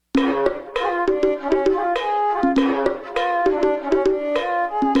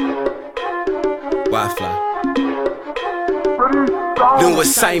Wi-Fi. New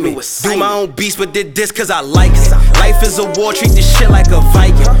assignment. Do my own beats, but did this cause I like it. Life is a war, treat this shit like a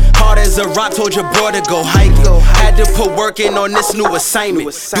Viking. Hard as a rock, told your bro to go hiking. Had to put work in on this new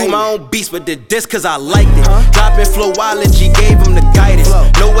assignment. Do my own beats, but did this cause I liked it. Dropping flow while G gave him the guidance.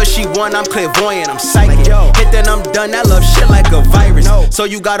 Know what she want, I'm clairvoyant, I'm psychic. Hit then I'm done, that love shit like a virus. So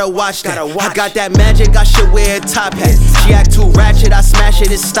you gotta watch that. I got that magic, I should wear a top hat. She act too ratchet, I smash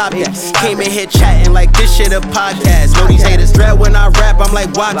it and stop that. Came in here chatting like this shit a podcast. Know these haters dread when I rap, I'm like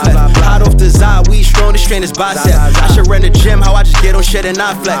Wyclef. Hot off the Zod, we strong, the strain is bicep. I should run the gym, how I just get on shit and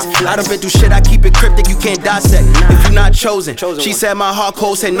not flex. I done been through shit, I keep it cryptic, you can't dissect. If you not chosen, she said my heart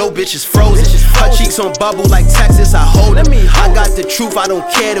cold, said no bitch is frozen. Her cheeks on bubble like Texas, I hold it. I got the truth, I don't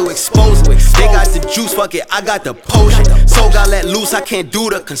care to expose it. They got the juice, fuck it, I got the potion. Soul got let loose, I can't do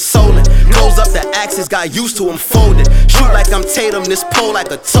the consoling. Close up the axis, got used to unfolding. Shoot like I'm Tatum, this pole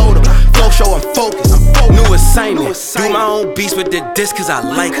like a totem. Flow show, I'm focused. New assignment. Do my own beats, but did this cause I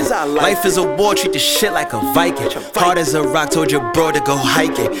like it. Life is a war, treat this shit like a Viking. Hard as a rock, told your bro to go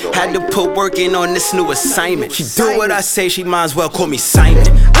hiking. Had to put work in on this new assignment. She do what I say, she might as well call me Simon.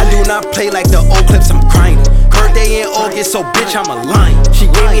 I do not play like the old clips, I'm grinding. Birthday in August, so bitch, I'm a lion. She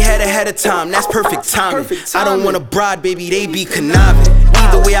gave me head ahead of time, that's perfect timing. I don't want a bride, baby, they be conniving.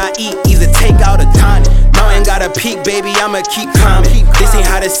 Either way I eat, either take out or dine it. Mountain got a peak, baby, I'ma keep climbing. This ain't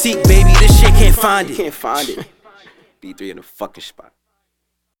how to seek, baby, this shit can't find it. B3 in the fucking spot.